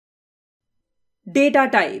Data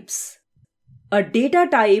types. A data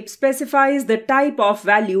type specifies the type of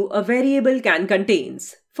value a variable can contain.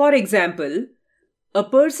 For example, a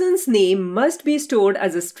person's name must be stored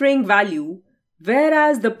as a string value,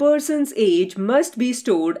 whereas the person's age must be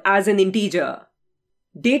stored as an integer.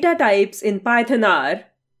 Data types in Python are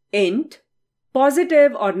int,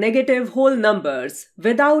 positive or negative whole numbers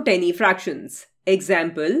without any fractions.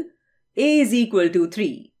 Example, a is equal to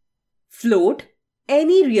 3. Float,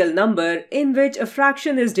 any real number in which a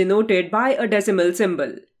fraction is denoted by a decimal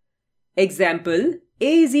symbol. Example,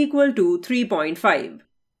 a is equal to 3.5.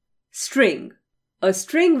 String. A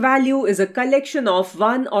string value is a collection of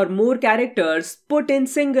one or more characters put in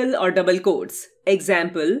single or double quotes.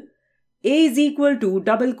 Example, a is equal to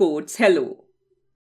double quotes hello.